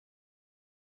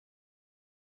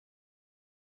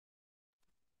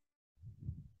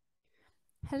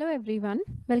Hello everyone,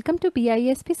 welcome to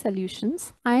BISP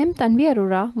Solutions. I am Tanvi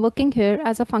Arora, working here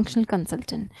as a functional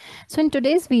consultant. So in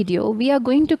today's video, we are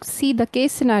going to see the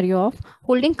case scenario of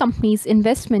holding companies'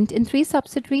 investment in 3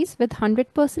 subsidiaries with 100%,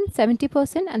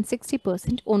 70% and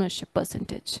 60% ownership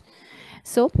percentage.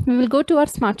 So we will go to our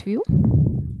smart view.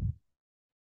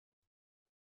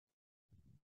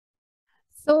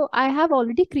 So I have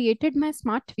already created my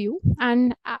smart view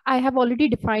and I have already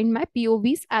defined my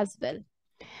POVs as well.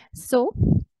 So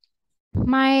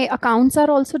my accounts are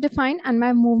also defined and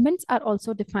my movements are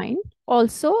also defined.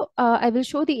 Also, I will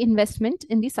show the investment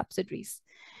in the subsidiaries.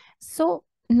 So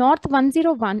North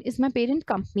 101 is my parent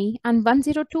company and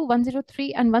 102,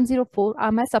 103 and 104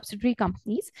 are my subsidiary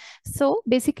companies. So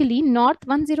basically North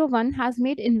 101 has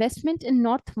made investment in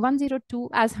North 102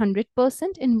 as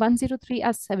 100%, in 103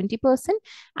 as 70%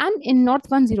 and in North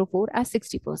 104 as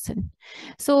 60%.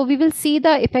 So we will see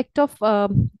the effect of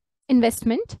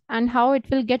investment and how it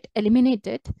will get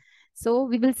eliminated. So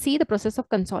we will see the process of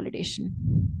consolidation.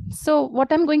 So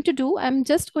what I'm going to do, I'm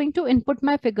just going to input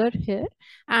my figure here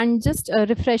and just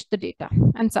refresh the data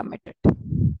and submit it.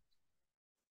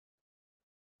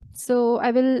 So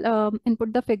I will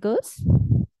input the figures.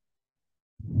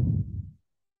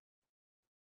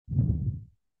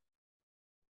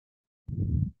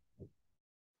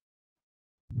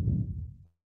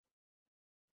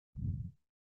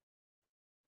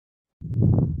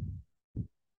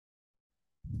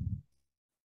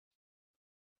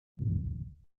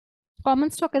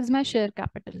 Common stock is my share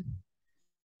capital.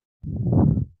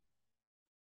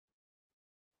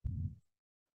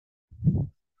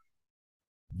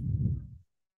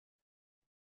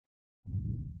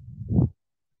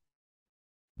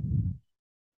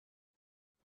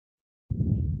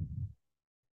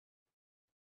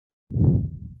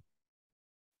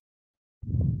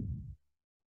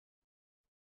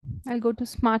 I'll go to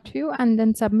smart view and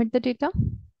then submit the data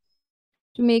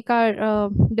to make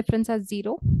our difference as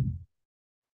 0.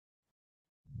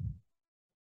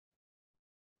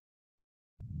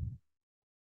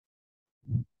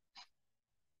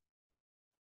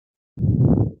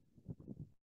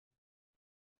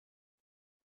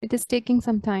 It is taking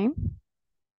some time.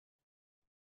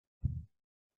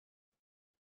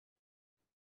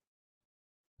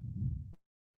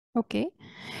 Okay,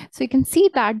 so you can see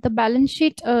that the balance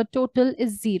sheet total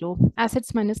is 0,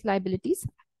 assets minus liabilities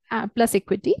plus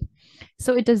equity.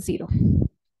 So it is 0.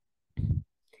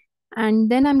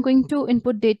 And then I'm going to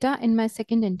input data in my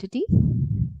second entity.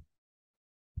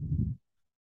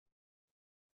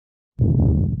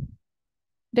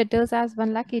 Debtors as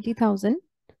 1,80,000.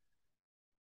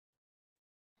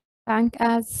 Bank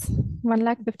as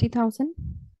 1,50,000.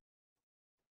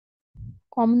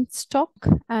 Common stock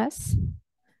as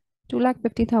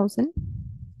 2,50,000.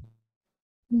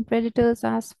 Creditors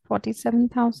as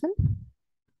 47,000.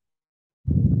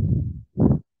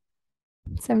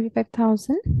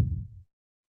 75,000.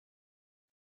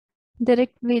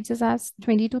 Direct wages as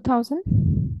 22,000.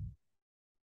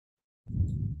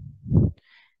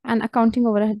 And accounting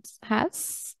overheads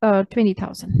has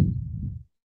 20,000.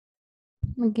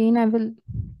 Again, I will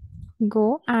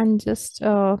go and just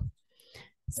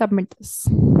submit this.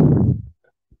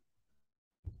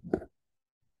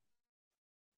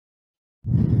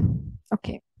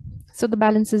 Okay, so the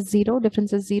balance is 0,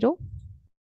 difference is 0.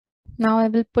 Now I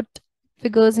will put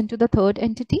figures into the third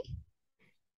entity.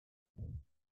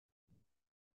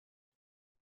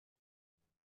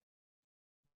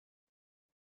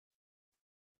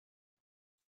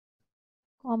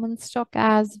 Common stock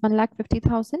as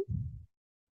 1,50,000.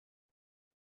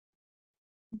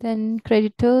 Then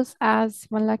creditors as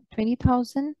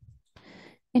 1,20,000.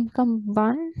 Income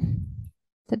 1,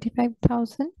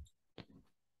 35,000.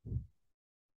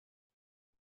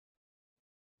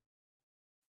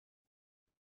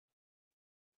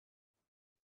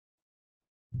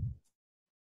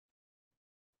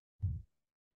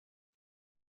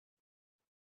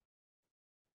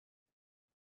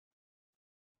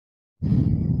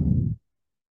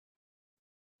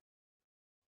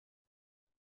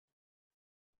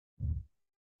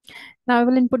 Now I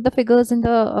will input the figures in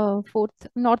the fourth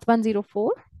North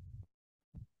 104.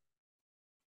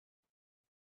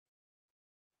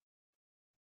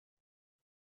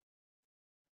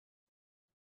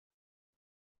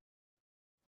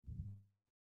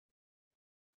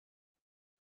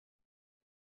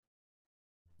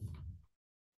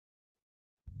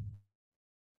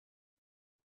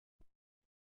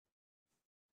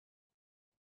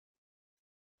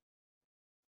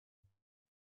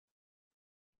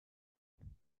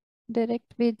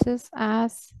 Direct wages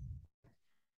as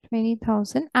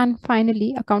 20,000 and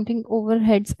finally accounting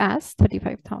overheads as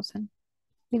 35,000.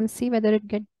 We'll see whether it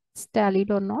gets tallied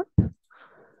or not.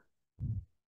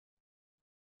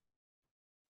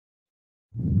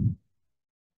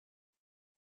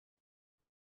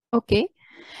 Okay,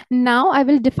 now I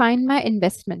will define my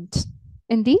investment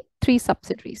in the three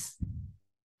subsidiaries.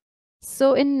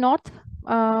 So in North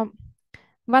uh,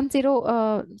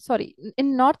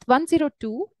 in North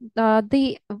 102,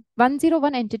 the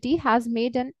 101 entity has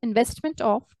made an investment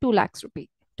of 2 lakh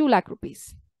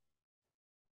rupees.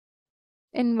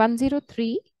 In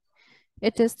 103,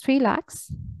 it is 3 lakhs.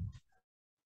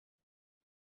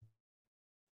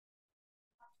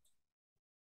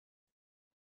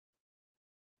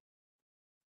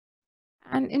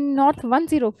 And in North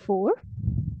 104,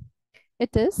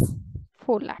 it is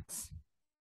 4 lakhs.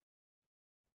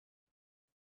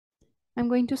 I'm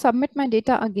going to submit my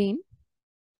data again.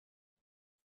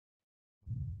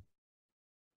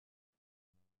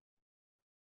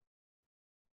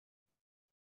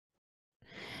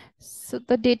 So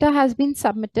the data has been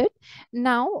submitted.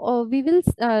 Now we will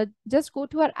just go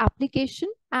to our application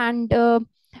and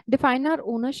define our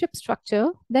ownership structure.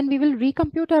 Then we will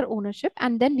recompute our ownership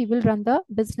and then we will run the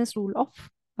business rule of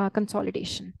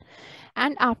consolidation.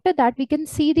 And after that, we can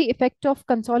see the effect of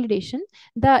consolidation.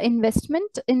 The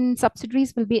investment in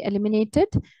subsidiaries will be eliminated,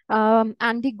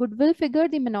 and the goodwill figure,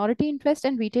 the minority interest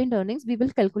and retained earnings, we will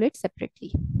calculate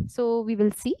separately. So we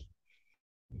will see.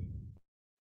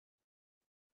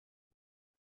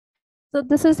 So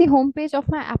this is the home page of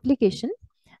my application.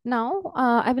 Now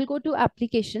I will go to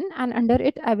application and under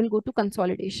it, I will go to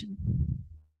consolidation.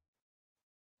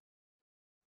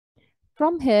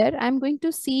 From here, I'm going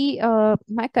to see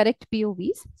my correct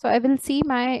POVs. So I will see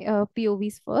my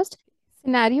POVs first.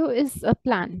 Scenario is a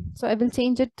plan. So I will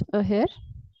change it here.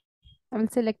 I will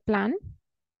select plan.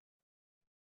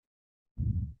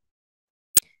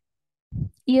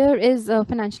 Year is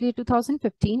financial year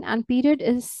 2015 and period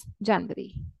is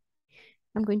January.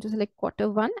 I'm going to select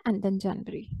Q1 and then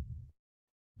January.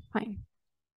 Fine.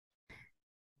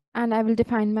 And I will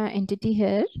define my entity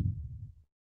here.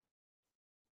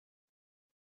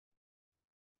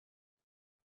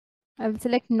 I will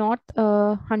select North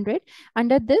 100.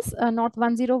 Under this, North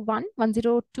 101,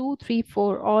 102, 3,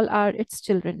 4, all are its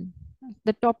children.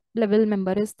 The top level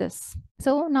member is this.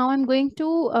 So now I'm going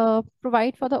to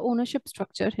provide for the ownership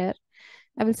structure here.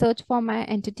 I will search for my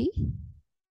entity.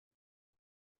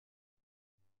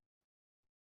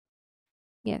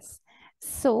 Yes.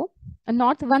 So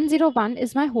North 101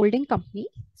 is my holding company.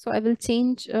 So I will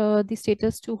change the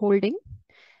status to holding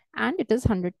and it is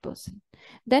 100%.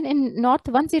 Then in North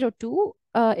 102,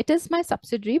 it is my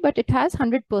subsidiary, but it has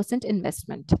 100%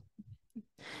 investment.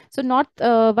 So North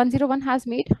 101 has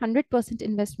made 100%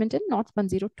 investment in North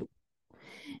 102.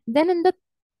 Then in the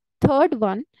third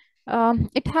one,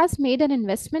 it has made an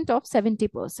investment of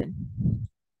 70%.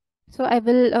 So I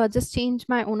will just change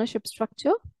my ownership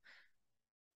structure.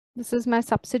 This is my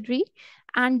subsidiary.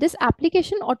 And this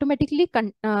application automatically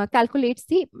calculates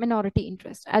the minority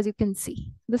interest, as you can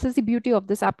see. This is the beauty of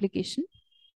this application.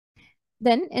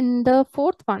 Then in the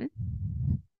fourth one,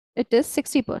 it is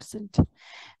 60%.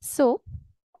 So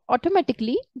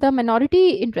automatically the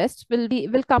minority interest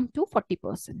will come to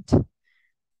 40%.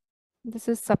 This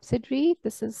is subsidiary.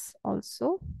 This is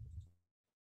also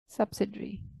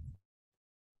subsidiary.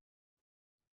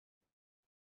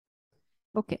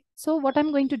 Okay, so what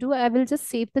I'm going to do, I will just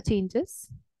save the changes.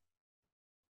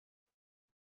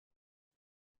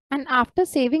 And after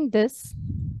saving this,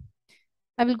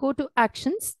 I will go to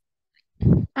actions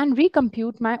and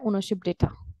recompute my ownership data.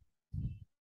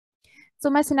 So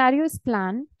my scenario is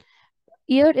plan.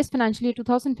 Year is financial year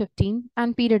 2015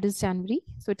 and period is January.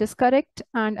 So it is correct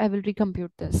and I will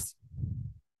recompute this.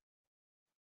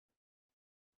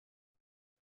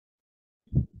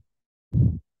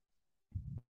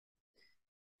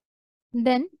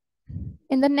 Then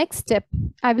in the next step,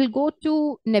 I will go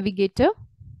to navigator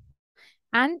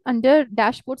and under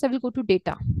dashboards, I will go to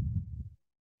data.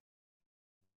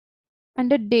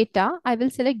 Under data, I will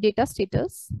select data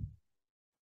status.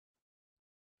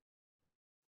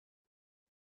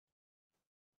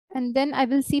 And then I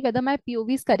will see whether my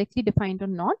POV is correctly defined or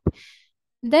not.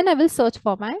 Then I will search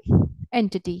for my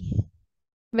entity,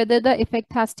 whether the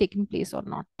effect has taken place or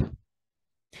not.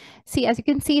 See, as you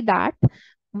can see that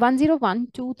 101,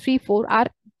 2, 3, 4 are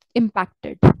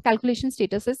impacted. Calculation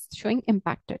status is showing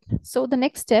impacted. So the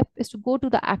next step is to go to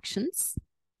the actions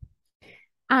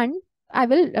and I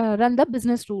will run the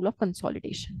business rule of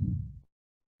consolidation.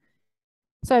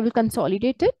 So I will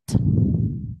consolidate it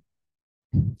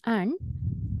and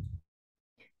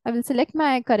I will select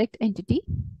my correct entity.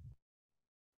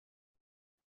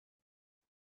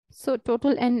 So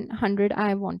total N 100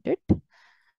 I wanted.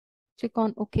 Click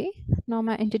on OK. Now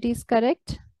my entity is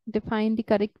correct. Define the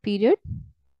correct period.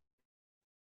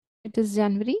 It is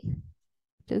January.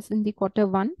 It is in the quarter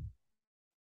 1.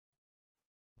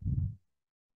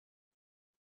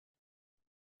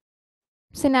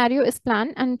 Scenario is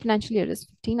plan and financial year is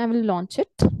 15. I will launch it.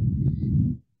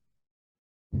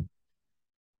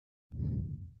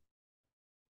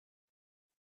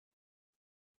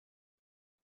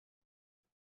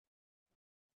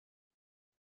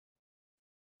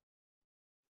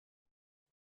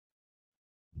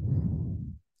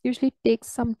 Usually takes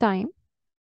some time.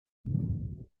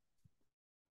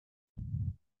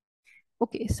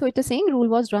 Okay, so it is saying rule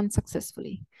was run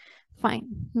successfully. Fine.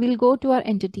 We'll go to our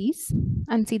entities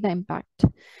and see the impact.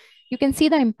 You can see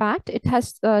the impact. It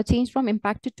has changed from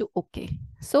impacted to OK.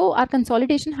 So our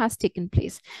consolidation has taken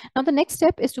place. Now the next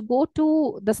step is to go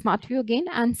to the smart view again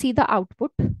and see the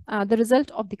output, the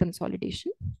result of the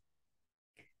consolidation.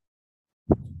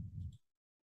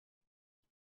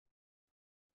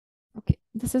 Okay,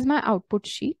 this is my output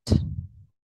sheet.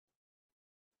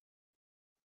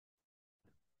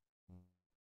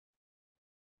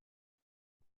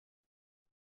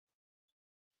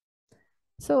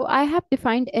 So I have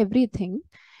defined everything.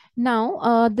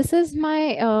 Now, this is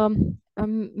my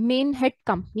main head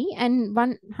company and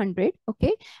 100.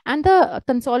 Okay. And the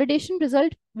consolidation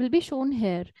result will be shown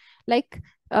here. Like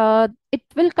it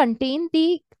will contain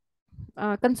the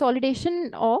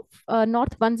consolidation of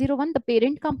North 101, the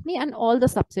parent company, and all the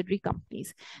subsidiary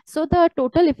companies. So the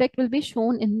total effect will be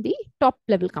shown in the top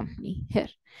level company here.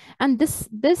 And this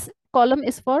column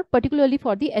is for particularly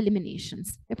for the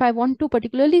eliminations. If I want to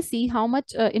particularly see how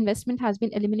much investment has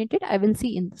been eliminated, I will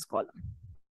see in this column.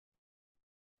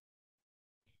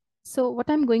 So what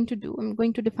I'm going to do, I'm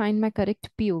going to define my correct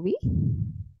POV.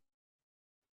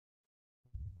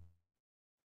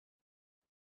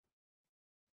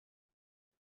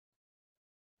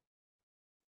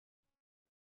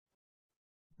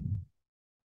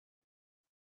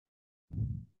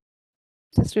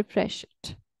 Just refresh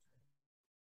it.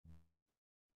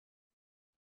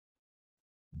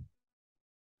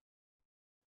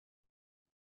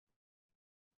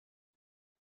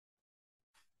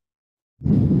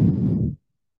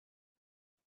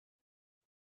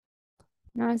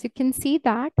 Now, as you can see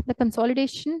that the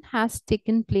consolidation has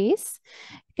taken place.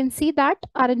 You can see that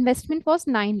our investment was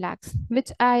 9 lakhs,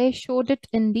 which I showed it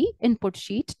in the input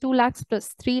sheet, 2 lakhs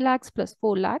plus 3 lakhs plus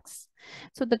 4 lakhs.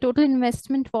 So the total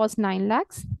investment was 9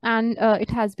 lakhs and it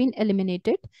has been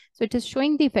eliminated. So it is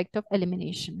showing the effect of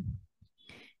elimination.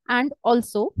 And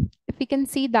also, if we can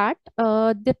see that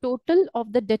the total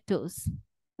of the debtors,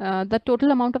 the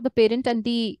total amount of the parent and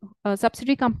the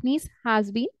subsidiary companies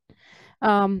has been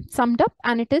summed up,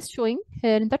 and it is showing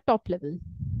here in the top level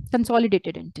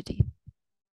consolidated entity.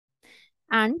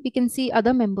 And we can see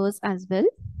other members as well.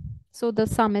 So the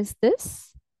sum is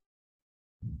this.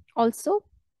 Also,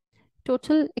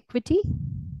 total equity,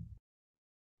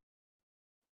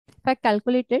 if I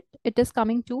calculate it, it is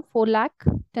coming to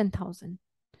 4,10,000.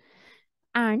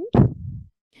 And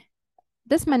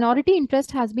this minority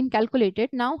interest has been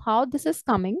calculated. Now, how this is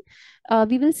coming,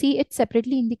 we will see it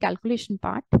separately in the calculation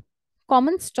part.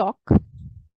 Common stock,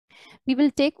 we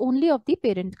will take only of the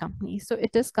parent company. So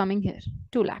it is coming here,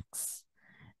 2 lakhs.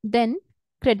 Then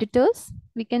creditors,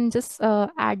 we can just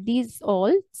add these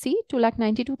all. See,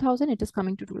 2,92,000, it is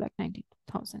coming to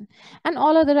 2,92,000. And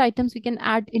all other items we can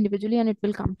add individually and it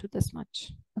will come to this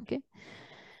much. Okay.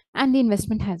 And the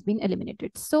investment has been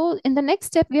eliminated. So in the next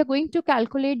step, we are going to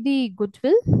calculate the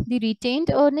goodwill, the retained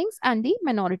earnings, and the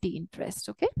minority interest.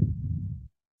 Okay.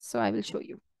 So I will show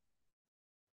you.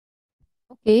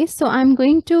 Okay, so I'm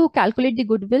going to calculate the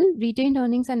goodwill, retained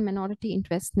earnings, and minority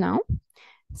interest now.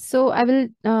 So I will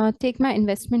take my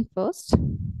investment first.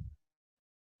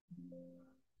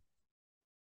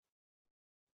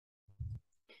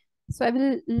 So I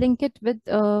will link it with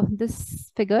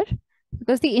this figure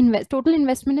because the total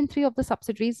investment in 3 of the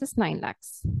subsidiaries is 9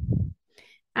 lakhs.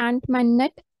 And my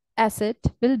net asset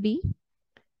will be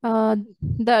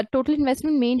the total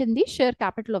investment made in the share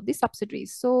capital of the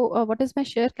subsidiaries. So what is my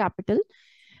share capital?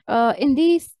 In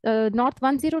the North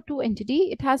 102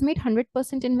 entity, it has made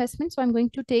 100% investment. So I'm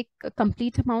going to take a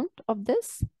complete amount of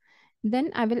this. Then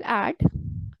I will add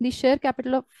the share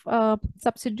capital of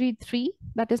subsidiary 3,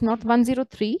 that is North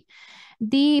 103.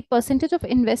 The percentage of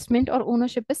investment or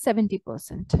ownership is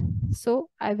 70%. So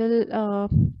I will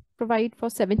provide for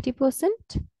 70%.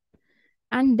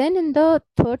 And then in the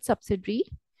third subsidiary,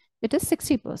 it is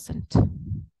 60%.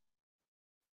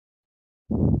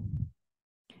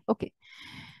 Okay.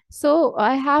 So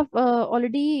I have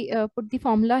already put the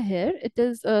formula here. It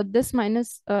is this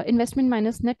minus investment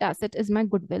minus net asset is my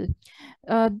goodwill.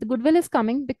 The goodwill is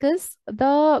coming because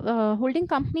the holding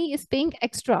company is paying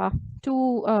extra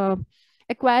to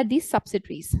acquire these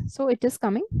subsidiaries. So it is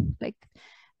coming like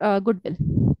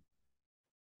goodwill.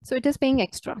 So it is paying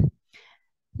extra.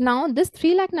 Now this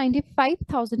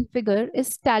 3,95,000 figure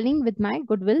is tallying with my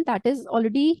goodwill that is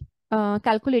already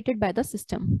calculated by the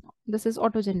system. This is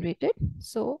auto generated.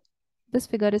 So this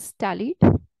figure is tallied.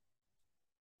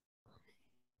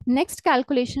 Next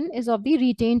calculation is of the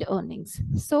retained earnings.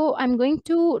 So I'm going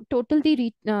to total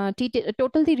the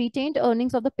retained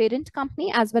earnings of the parent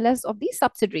company as well as of the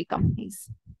subsidiary companies.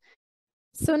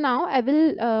 So now I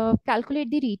will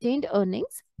calculate the retained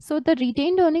earnings. So the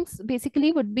retained earnings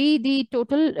basically would be the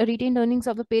total retained earnings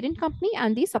of the parent company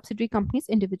and the subsidiary companies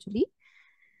individually.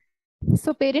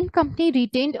 So parent company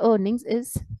retained earnings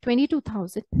is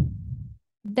 22,000.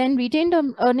 Then retained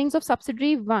earnings of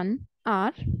subsidiary 1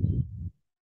 are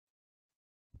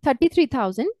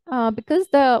 33,000 because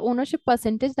the ownership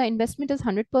percentage, the investment is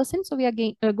 100%. So we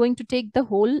are going to take the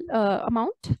whole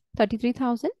amount,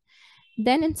 33,000.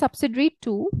 Then in subsidiary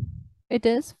 2, it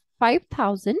is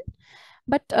 5,000.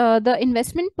 But the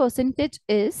investment percentage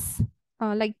is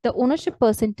like the ownership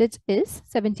percentage is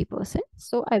 70%.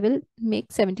 So I will make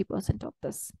 70% of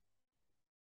this.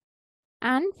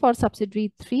 And for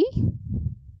subsidiary 3,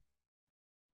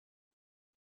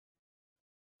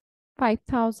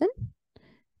 5,000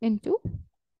 into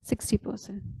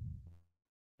 60%.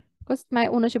 Because my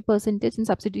ownership percentage in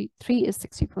subsidiary 3 is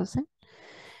 60%.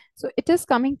 So it is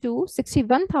coming to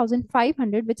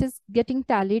 61,500, which is getting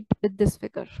tallied with this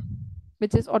figure,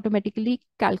 which is automatically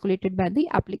calculated by the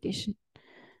application.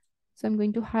 So I'm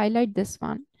going to highlight this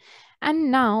one.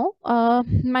 And now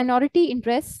minority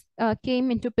interest came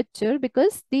into picture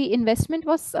because the investment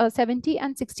was 70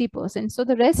 and 60%. So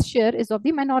the rest share is of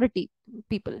the minority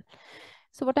people.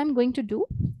 So what I'm going to do,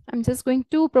 I'm just going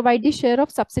to provide the share of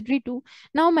subsidiary 2.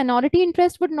 Now minority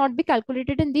interest would not be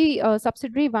calculated in the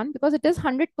subsidiary 1 because it is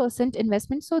 100%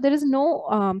 investment. So there is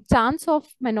no chance of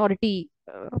minority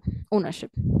ownership.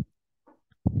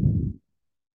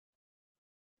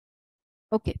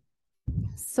 Okay.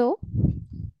 So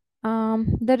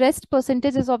the rest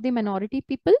percentage is of the minority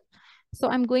people. So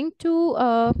I'm going to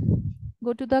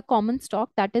go to the common stock,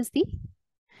 that is the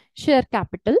share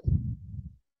capital.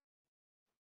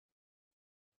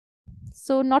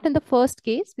 So not in the first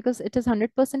case because it is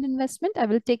 100% investment. I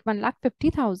will take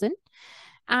 1,50,000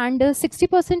 and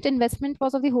 60% investment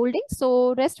was of the holding.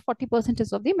 So rest 40%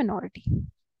 is of the minority.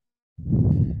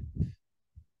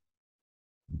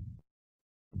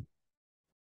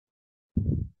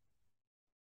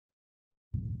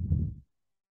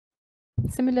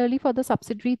 Similarly for the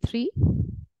subsidiary 3,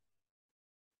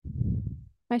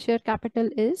 my share capital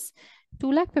is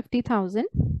 2,50,000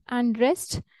 and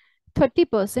rest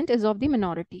 30% is of the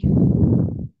minority.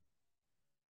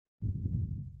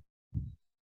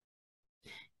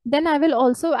 Then I will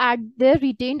also add their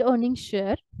retained earnings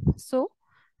share. So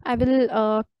I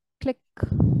will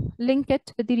link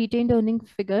it with the retained earning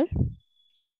figure,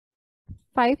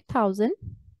 5,000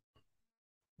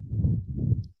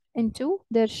 into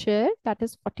their share, that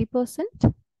is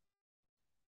 40%.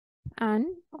 And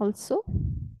also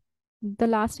the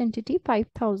last entity,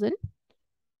 5,000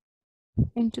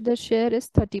 into the share is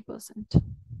 30%.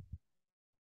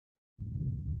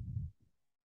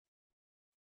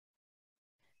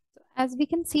 As we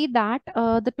can see that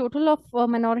the total of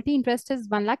minority interest is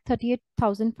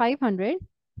 1,38,500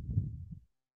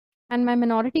 and my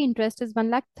minority interest is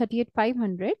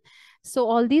 1,38,500. So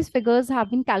all these figures have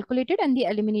been calculated and the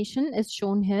elimination is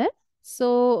shown here.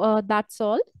 So that's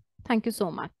all. Thank you so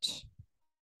much.